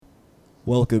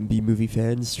Welcome, B-movie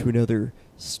fans, to another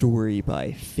story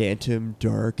by Phantom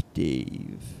Dark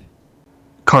Dave.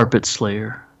 Carpet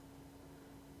Slayer.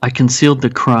 I concealed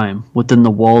the crime within the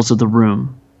walls of the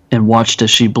room and watched as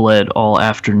she bled all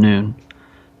afternoon.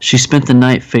 She spent the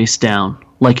night face down,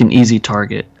 like an easy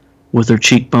target, with her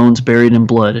cheekbones buried in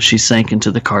blood as she sank into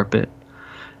the carpet.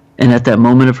 And at that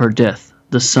moment of her death,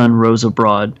 the sun rose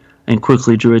abroad and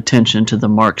quickly drew attention to the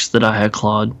marks that I had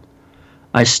clawed.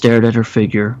 I stared at her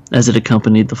figure as it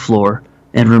accompanied the floor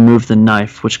and removed the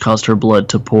knife which caused her blood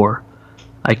to pour.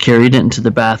 I carried it into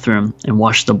the bathroom and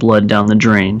washed the blood down the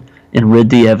drain and rid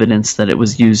the evidence that it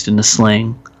was used in a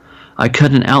slaying. I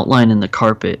cut an outline in the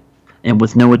carpet, and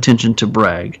with no attention to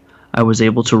brag, I was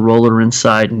able to roll her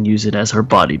inside and use it as her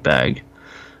body bag.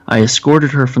 I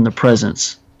escorted her from the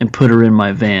presence and put her in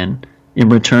my van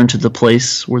and returned to the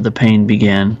place where the pain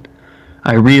began.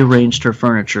 I rearranged her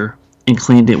furniture and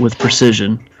cleaned it with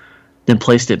precision, then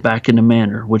placed it back in a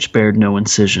manner which bared no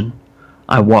incision.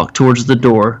 I walked towards the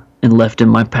door and left in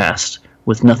my past,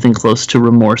 with nothing close to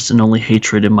remorse and only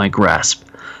hatred in my grasp.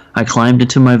 I climbed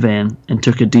into my van and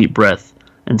took a deep breath,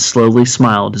 and slowly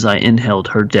smiled as I inhaled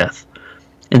her death.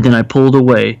 And then I pulled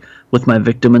away with my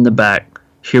victim in the back,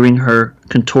 hearing her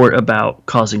contort about,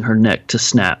 causing her neck to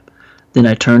snap. Then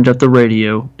I turned up the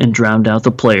radio and drowned out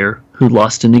the player who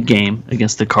lost in a game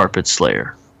against the Carpet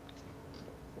Slayer.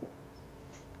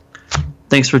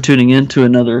 Thanks for tuning in to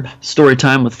another story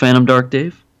time with Phantom Dark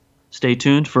Dave. Stay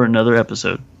tuned for another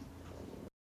episode.